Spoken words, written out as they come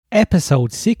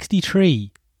Episode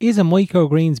 63. Is a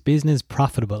microgreens business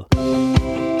profitable?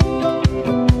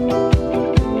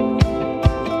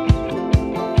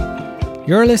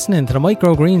 You're listening to the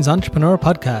Microgreens Entrepreneur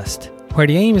Podcast, where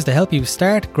the aim is to help you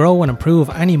start, grow and improve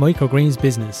any microgreens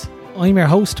business. I'm your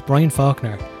host, Brian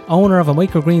Faulkner, owner of a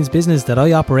microgreens business that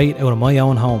I operate out of my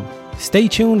own home. Stay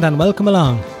tuned and welcome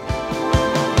along.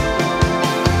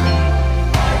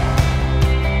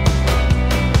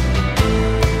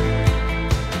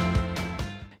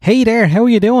 Hey there, how are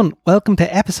you doing? Welcome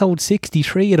to episode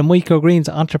 63 of the Microgreens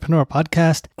Entrepreneur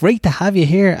Podcast. Great to have you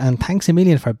here and thanks a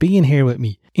million for being here with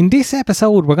me. In this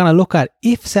episode, we're going to look at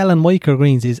if selling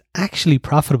microgreens is actually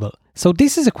profitable. So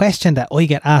this is a question that I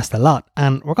get asked a lot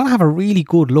and we're going to have a really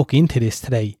good look into this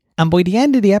today. And by the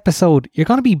end of the episode, you're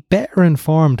going to be better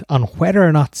informed on whether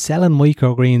or not selling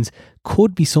microgreens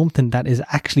could be something that is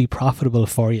actually profitable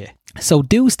for you. So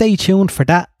do stay tuned for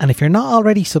that, and if you're not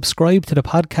already subscribed to the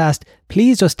podcast,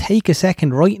 please just take a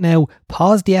second right now,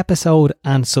 pause the episode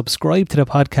and subscribe to the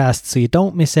podcast so you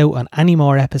don't miss out on any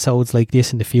more episodes like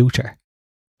this in the future.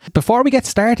 Before we get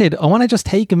started, I want to just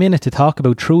take a minute to talk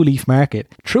about True Leaf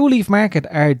Market. True Leaf Market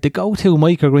are the go-to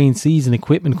microgreen seeds and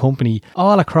equipment company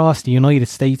all across the United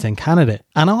States and Canada.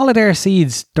 And all of their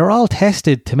seeds, they're all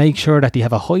tested to make sure that they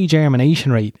have a high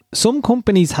germination rate. Some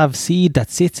companies have seed that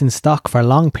sits in stock for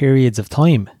long periods of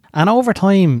time. And over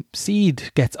time, seed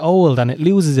gets old and it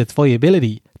loses its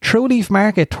viability. True Leaf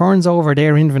Market turns over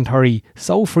their inventory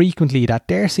so frequently that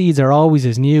their seeds are always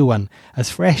as new and as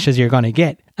fresh as you're going to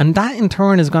get. And that in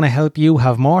turn is going to help you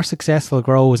have more successful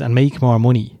grows and make more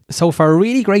money. So for a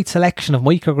really great selection of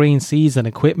microgreen seeds and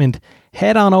equipment,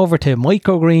 head on over to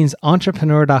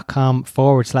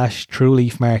microgreensentrepreneur.com/True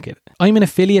Leaf Market. I'm an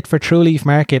affiliate for True Leaf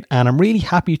Market and I'm really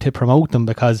happy to promote them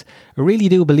because I really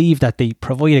do believe that they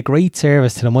provide a great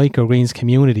service to the microgreens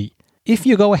community. If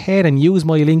you go ahead and use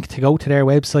my link to go to their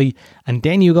website and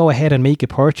then you go ahead and make a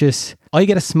purchase, I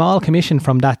get a small commission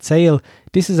from that sale.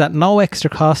 This is at no extra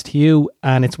cost to you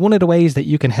and it's one of the ways that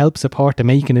you can help support the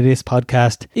making of this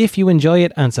podcast if you enjoy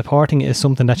it and supporting it is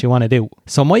something that you want to do.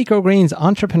 So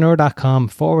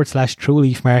microgreensentrepreneur.com/True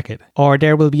Leaf Market, or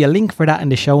there will be a link for that in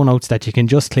the show notes that you can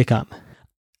just click on.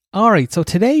 Alright, so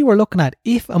today we're looking at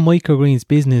if a microgreens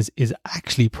business is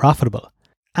actually profitable.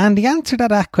 And the answer to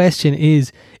that question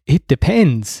is, it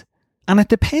depends. And it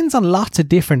depends on lots of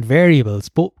different variables.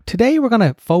 But today we're going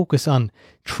to focus on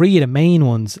three of the main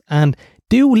ones. And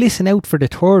do listen out for the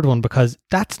third one because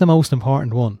that's the most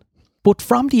important one. But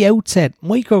from the outset,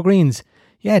 microgreens,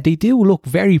 yeah, they do look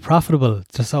very profitable.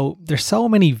 So there's so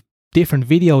many different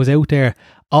videos out there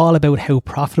all about how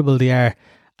profitable they are.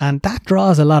 And that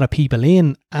draws a lot of people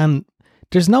in. And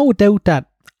there's no doubt that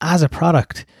as a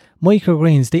product,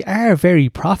 microgreens, they are very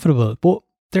profitable, but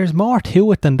there's more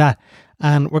to it than that.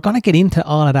 And we're going to get into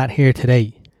all of that here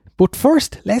today. But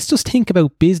first, let's just think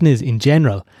about business in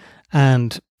general.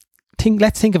 And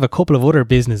let's think of a couple of other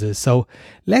businesses. So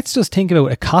let's just think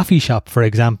about a coffee shop, for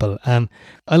example. And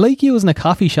I like using a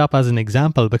coffee shop as an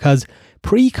example because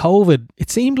pre-COVID, it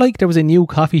seemed like there was a new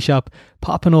coffee shop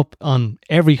popping up on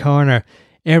every corner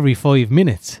every 5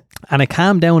 minutes. And it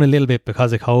calmed down a little bit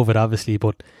because of COVID, obviously,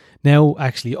 but now,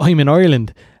 actually, I'm in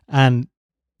Ireland and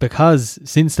because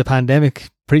since the pandemic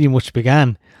pretty much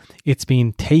began, it's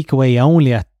been takeaway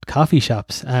only at coffee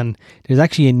shops and there's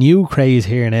actually a new craze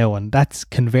here now and that's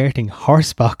converting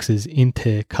horse boxes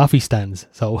into coffee stands.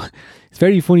 So it's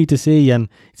very funny to see and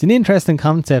it's an interesting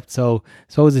concept. So I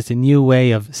suppose it's a new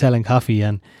way of selling coffee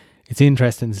and it's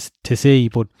interesting to see.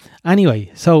 But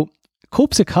anyway, so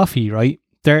cups of coffee, right?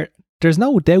 There's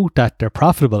no doubt that they're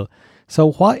profitable.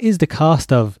 So what is the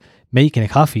cost of making a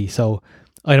coffee? So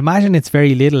I'd imagine it's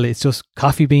very little. It's just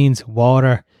coffee beans,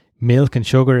 water, milk and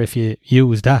sugar if you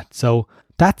use that. So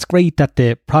that's great that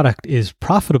the product is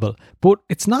profitable, but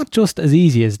it's not just as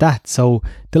easy as that. So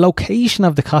the location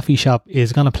of the coffee shop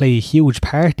is going to play a huge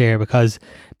part there because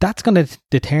that's going to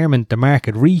determine the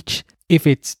market reach. If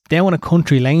it's down a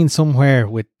country lane somewhere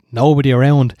with nobody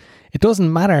around, it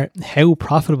doesn't matter how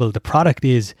profitable the product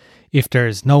is if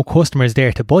there's no customers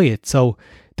there to buy it. So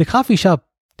the coffee shop,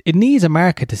 it needs a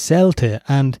market to sell to.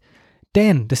 And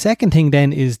then the second thing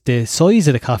then is the size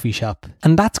of the coffee shop.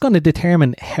 And that's going to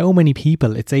determine how many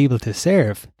people it's able to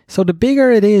serve. So the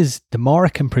bigger it is, the more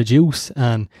it can produce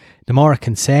and the more it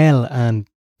can sell and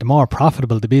the more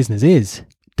profitable the business is.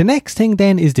 The next thing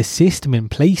then is the system in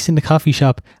place in the coffee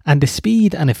shop and the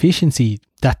speed and efficiency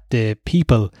that the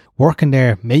people working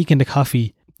there making the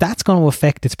coffee, that's going to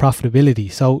affect its profitability.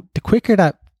 So the quicker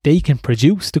that they can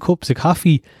produce the cups of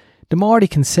coffee, the more they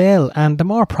can sell and the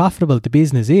more profitable the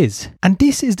business is. And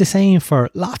this is the same for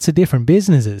lots of different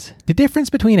businesses. The difference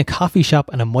between a coffee shop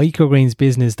and a microgreens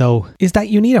business though is that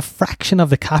you need a fraction of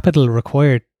the capital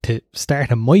required to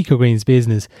start a microgreens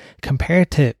business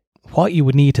compared to what you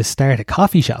would need to start a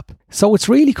coffee shop. So it's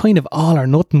really kind of all or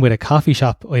nothing with a coffee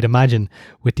shop, I'd imagine,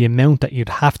 with the amount that you'd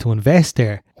have to invest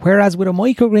there. Whereas with a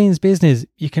microgreens business,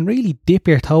 you can really dip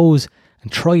your toes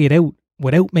and try it out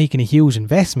without making a huge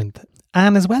investment.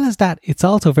 And as well as that, it's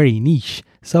also very niche.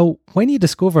 So when you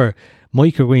discover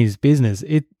microgreens business,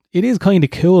 it is kind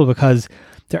of cool because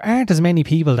there aren't as many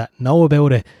people that know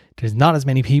about it. There's not as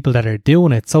many people that are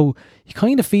doing it. So you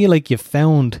kind of feel like you've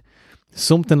found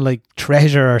something like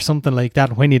treasure or something like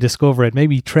that when you discover it.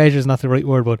 Maybe treasure is not the right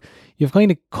word, but you've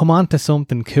kind of come onto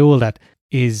something cool that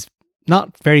is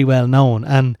not very well known.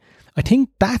 And I think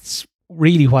that's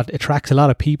really what attracts a lot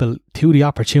of people to the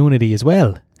opportunity as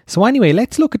well. So anyway,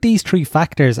 let's look at these 3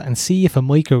 factors and see if a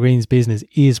microgreens business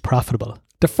is profitable.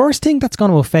 The first thing that's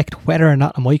going to affect whether or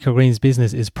not a microgreens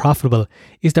business is profitable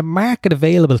is the market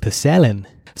available to sell in.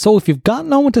 So if you've got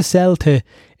no one to sell to,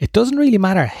 it doesn't really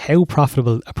matter how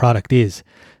profitable a product is.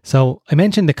 So I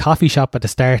mentioned the coffee shop at the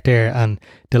start there and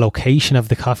the location of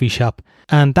the coffee shop.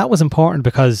 And that was important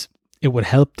because it would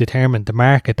help determine the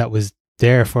market that was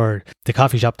there for the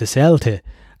coffee shop to sell to.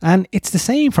 And it's the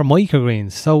same for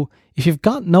microgreens. So if you've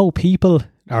got no people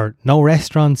or no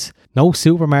restaurants, no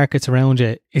supermarkets around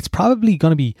you, it's probably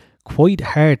going to be quite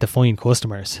hard to find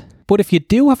customers. But if you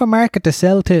do have a market to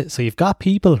sell to, so you've got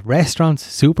people, restaurants,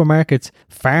 supermarkets,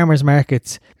 farmers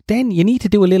markets, then you need to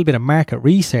do a little bit of market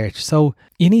research. So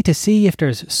you need to see if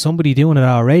there's somebody doing it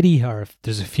already or if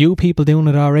there's a few people doing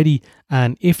it already.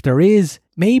 And if there is,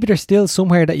 maybe there's still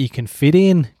somewhere that you can fit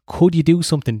in. Could you do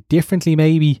something differently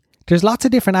maybe? There's lots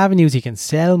of different avenues you can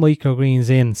sell microgreens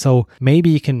in. So maybe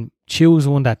you can choose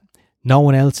one that no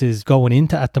one else is going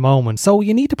into at the moment. So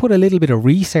you need to put a little bit of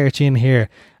research in here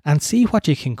and see what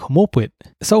you can come up with.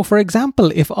 So for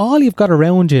example, if all you've got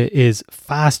around you is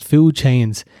fast food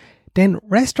chains, then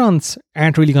restaurants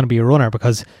aren't really going to be a runner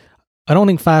because I don't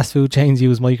think fast food chains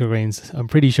use microgreens, I'm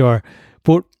pretty sure.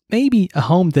 But maybe a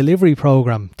home delivery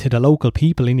program to the local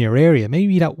people in your area,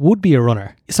 maybe that would be a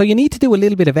runner. So you need to do a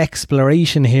little bit of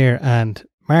exploration here and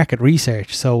market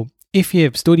research. So if you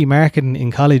study marketing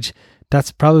in college,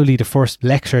 that's probably the first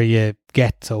lecture you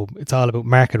get. So it's all about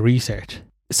market research.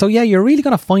 So yeah, you're really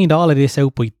going to find all of this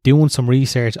out by doing some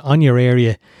research on your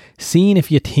area, seeing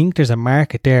if you think there's a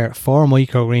market there for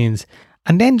microgreens,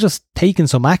 and then just taking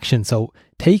some action. So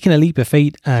taking a leap of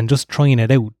faith and just trying it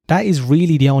out. That is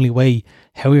really the only way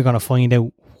how you're going to find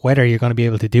out whether you're going to be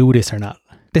able to do this or not.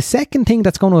 The second thing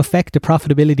that's going to affect the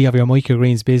profitability of your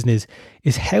microgreens business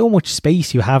is how much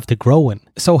space you have to grow in.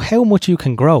 So how much you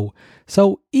can grow.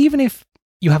 So even if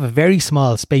you have a very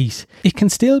small space, it can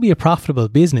still be a profitable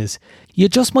business. You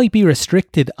just might be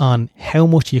restricted on how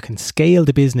much you can scale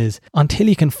the business until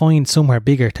you can find somewhere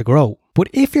bigger to grow. But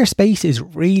if your space is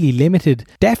really limited,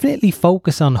 definitely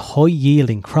focus on high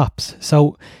yielding crops.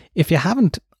 So if you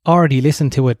haven't already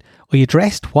listened to it, I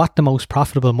addressed what the most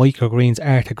profitable microgreens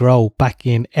are to grow back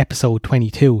in episode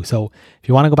 22. So if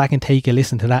you want to go back and take a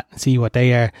listen to that and see what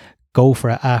they are, go for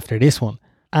it after this one.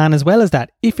 And as well as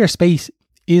that, if your space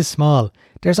is small,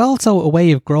 there's also a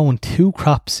way of growing 2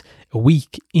 crops a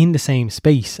week in the same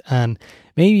space, and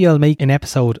maybe I'll make an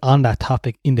episode on that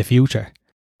topic in the future.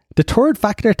 The third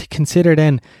factor to consider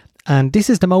then, and this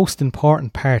is the most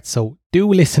important part, so do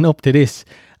listen up to this.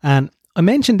 And I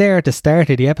mentioned there at the start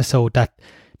of the episode that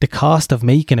the cost of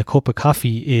making a cup of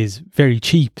coffee is very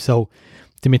cheap. So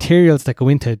the materials that go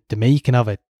into the making of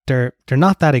it, they're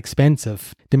not that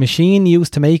expensive. The machine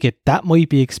used to make it, that might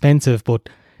be expensive, but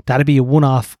that'd be a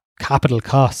one-off capital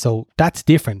cost. So that's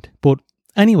different. But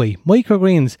anyway,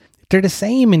 microgreens, they're the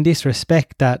same in this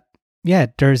respect that, yeah,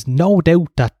 there's no doubt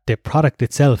that the product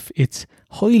itself, it's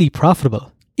highly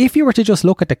profitable. If you were to just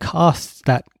look at the costs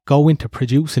that go into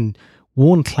producing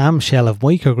one clamshell of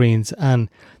microgreens and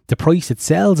the price it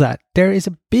sells at, there is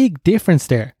a big difference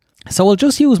there. So I'll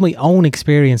just use my own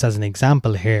experience as an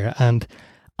example here. And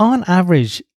on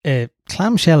average, a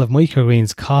clamshell of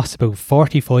microgreens costs about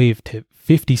 45 to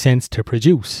 50 cents to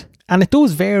produce. And it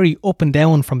does vary up and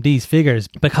down from these figures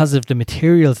because of the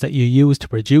materials that you use to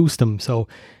produce them. So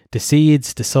the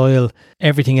seeds, the soil,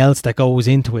 everything else that goes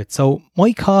into it. So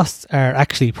my costs are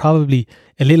actually probably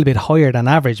a little bit higher than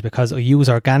average because I use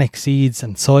organic seeds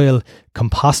and soil,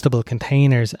 compostable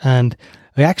containers, and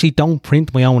I actually don't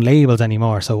print my own labels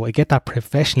anymore. So I get that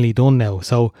professionally done now.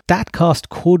 So that cost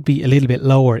could be a little bit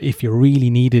lower if you really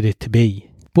needed it to be.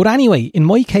 But anyway, in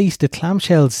my case, the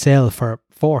clamshells sell for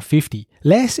 $4.50,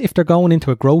 less if they're going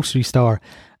into a grocery store,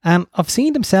 And I've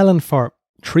seen them selling for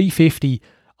 $3.50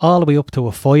 all the way up to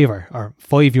a fiver or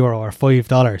 €5 or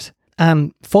 $5.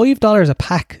 And $5 a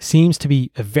pack seems to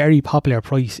be a very popular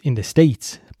price in the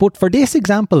States. But for this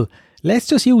example, let's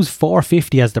just use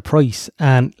 $4.50 as the price,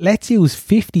 and let's use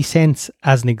 50 cents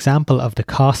as an example of the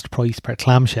cost price per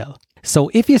clamshell. So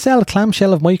if you sell a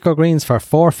clamshell of microgreens for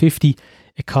 $4.50,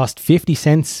 it costs 50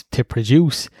 cents to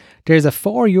produce. There's a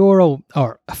 €4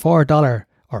 or a $4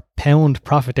 or pound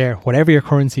profit there, whatever your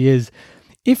currency is.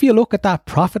 If you look at that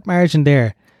profit margin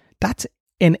there, that's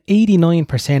an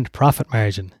 89% profit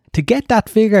margin. To get that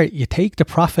figure, you take the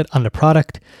profit on the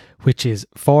product, which is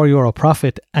 €4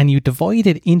 profit, and you divide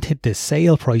it into the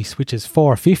sale price, which is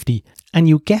 $4.50, and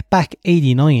you get back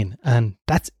 89, and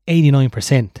that's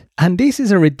 89%. And this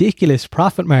is a ridiculous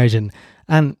profit margin.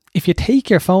 And if you take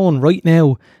your phone right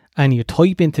now and you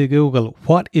type into Google,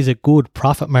 what is a good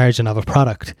profit margin of a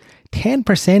product?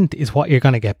 10% is what you're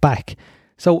going to get back.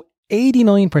 So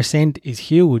 89% is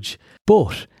huge.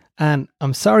 But, and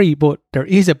I'm sorry, but there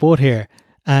is a but here.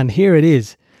 And here it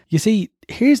is. You see,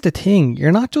 here's the thing.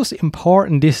 You're not just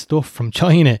importing this stuff from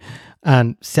China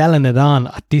and selling it on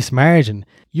at this margin.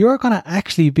 You're going to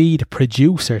actually be the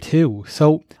producer too.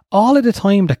 So all of the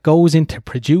time that goes into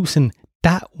producing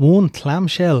that one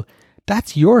clamshell,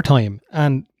 that's your time.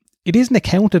 And it isn't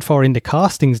accounted for in the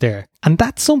costings there. And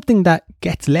that's something that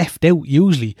gets left out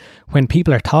usually when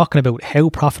people are talking about how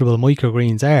profitable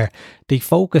microgreens are. They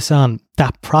focus on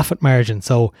that profit margin.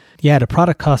 So yeah, the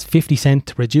product costs 50 cents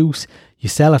to produce. You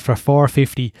sell it for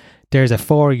 $4.50. There's a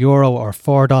 €4 or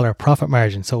 $4 profit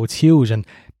margin. So it's huge. And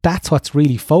that's what's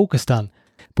really focused on.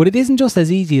 But it isn't just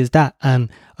as easy as that. And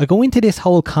I go into this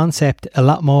whole concept a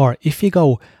lot more if you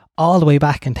go all the way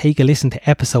back and take a listen to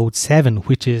episode 7,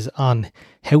 which is on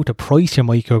how to price your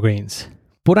microgreens.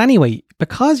 But anyway,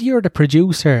 because you're the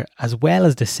producer as well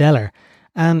as the seller,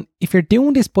 and if you're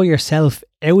doing this by yourself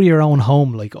out of your own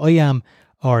home like I am,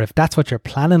 or if that's what you're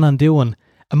planning on doing,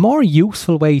 a more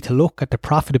useful way to look at the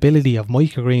profitability of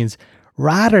microgreens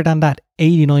rather than that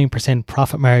 89%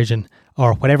 profit margin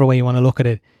or whatever way you want to look at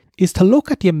it, is to look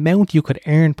at the amount you could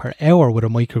earn per hour with a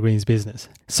microgreens business.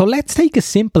 So let's take a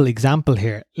simple example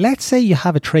here. Let's say you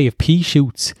have a tray of pea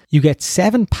shoots. You get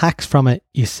 7 packs from it.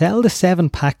 You sell the 7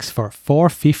 packs for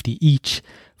 $4.50 each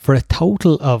for a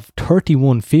total of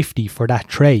 $31.50 for that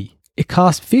tray. It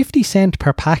costs 50 cents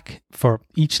per pack for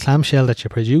each clamshell that you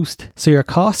produced. So your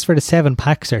costs for the 7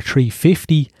 packs are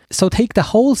 $3.50. So take the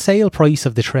wholesale price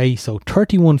of the tray, so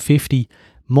 $31.50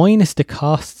 minus the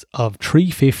costs of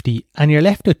 $3.50, and you're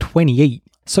left with $28.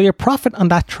 So your profit on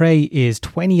that tray is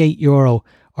 €28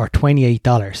 or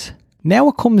 $28. Now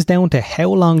it comes down to how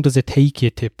long does it take you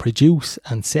to produce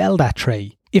and sell that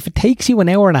tray. If it takes you an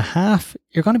hour and a half,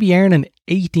 you're going to be earning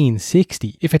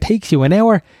 $18.60. If it takes you an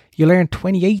hour, you'll earn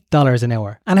 $28 an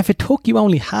hour. And if it took you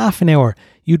only half an hour,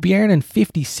 you'd be earning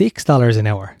 $56 an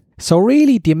hour. So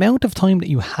really, the amount of time that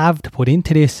you have to put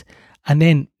into this, and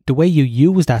then the way you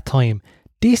use that time,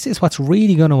 this is what's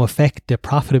really going to affect the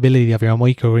profitability of your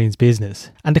microgreens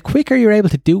business. And the quicker you're able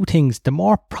to do things, the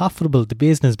more profitable the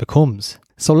business becomes.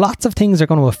 So lots of things are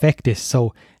going to affect this.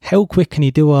 So how quick can you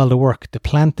do all the work? The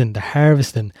planting, the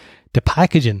harvesting, the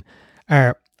packaging.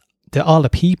 Are all the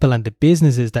people and the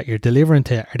businesses that you're delivering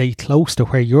to, are they close to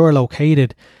where you're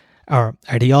located? Or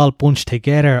are they all bunched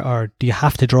together? Or do you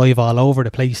have to drive all over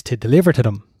the place to deliver to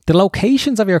them? The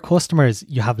locations of your customers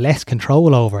you have less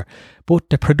control over, but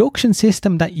the production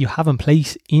system that you have in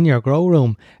place in your grow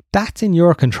room, that's in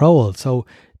your control. So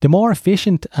the more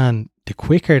efficient and the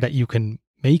quicker that you can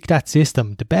make that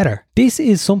system, the better. This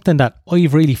is something that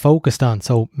I've really focused on.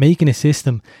 So making a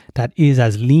system that is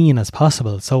as lean as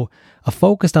possible. So I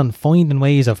focused on finding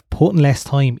ways of putting less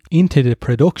time into the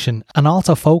production and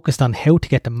also focused on how to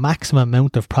get the maximum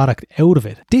amount of product out of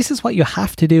it. This is what you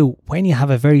have to do when you have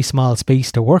a very small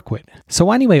space to work with. So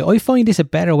anyway, I find this a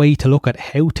better way to look at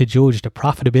how to judge the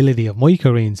profitability of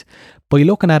microgreens by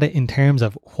looking at it in terms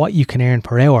of what you can earn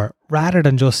per hour rather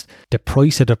than just the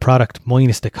price of the product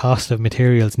minus the cost of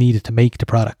materials needed to make the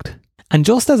product. And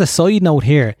just as a side note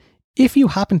here, if you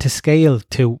happen to scale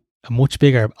to a much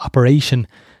bigger operation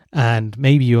and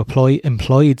maybe you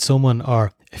employed someone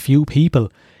or a few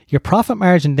people, your profit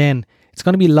margin then, it's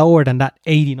going to be lower than that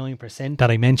 89%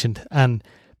 that I mentioned. And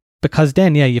because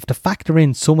then, you have to factor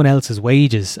in someone else's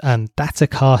wages, and that's a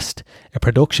cost, a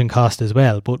production cost as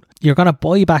well. But you're going to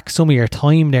buy back some of your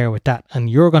time there with that, and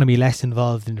you're going to be less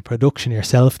involved in the production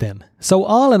yourself then. So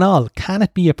all in all, can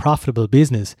it be a profitable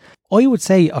business? I would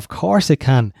say, of course it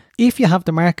can. If you have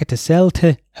the market to sell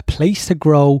to, a place to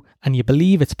grow, and you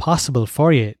believe it's possible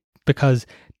for you, because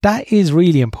that is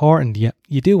really important.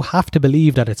 You do have to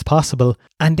believe that it's possible,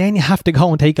 and then you have to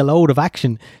go and take a load of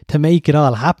action to make it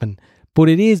all happen. But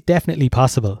it is definitely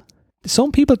possible.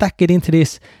 Some people that get into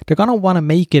this, they're going to want to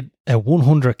make it a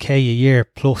 100k a year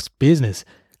plus business.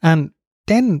 And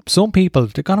then some people,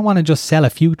 they're going to want to just sell a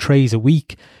few trays a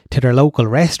week to their local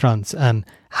restaurants and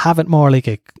have it more like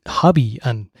a hobby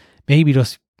and maybe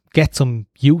just get some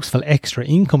useful extra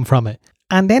income from it.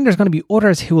 And then there's going to be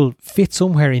others who will fit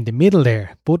somewhere in the middle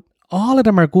there. But all of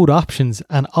them are good options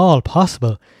and all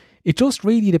possible. It just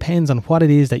really depends on what it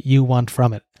is that you want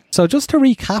from it. So just to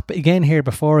recap again here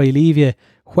before I leave you,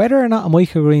 whether or not a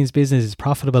microgreens business is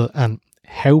profitable and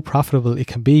how profitable it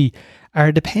can be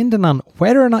are dependent on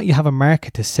whether or not you have a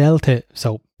market to sell to.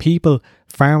 So people,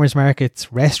 farmers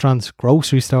markets, restaurants,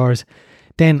 grocery stores.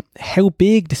 Then how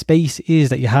big the space is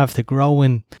that you have to grow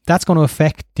in. That's going to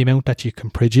affect the amount that you can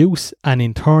produce and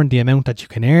in turn the amount that you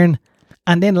can earn.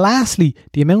 And then lastly,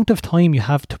 the amount of time you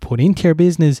have to put into your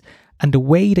business and the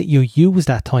way that you use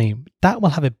that time. That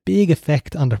will have a big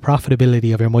effect on the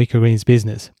profitability of your microgreens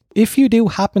business. If you do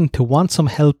happen to want some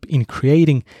help in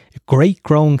creating a great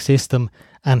growing system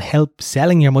and help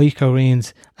selling your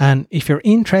microgreens, and if you're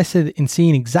interested in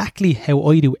seeing exactly how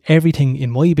I do everything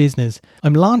in my business,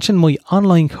 I'm launching my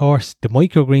online course, the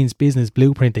Microgreens Business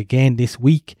Blueprint, again this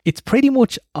week. It's pretty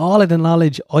much all of the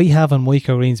knowledge I have on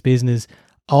microgreens business,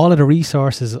 all of the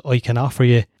resources I can offer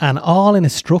you, and all in a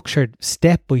structured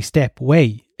step-by-step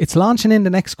way. It's launching in the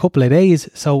next couple of days,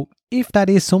 so if that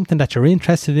is something that you're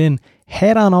interested in,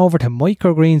 head on over to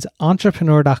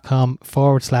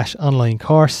microgreensentrepreneur.com/online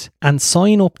course and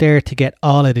sign up there to get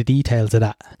all of the details of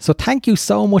that. So thank you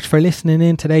so much for listening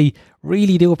in today.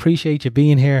 Really do appreciate you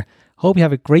being here. Hope you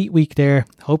have a great week there.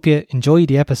 Hope you enjoyed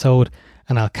the episode,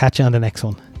 and I'll catch you on the next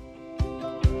one.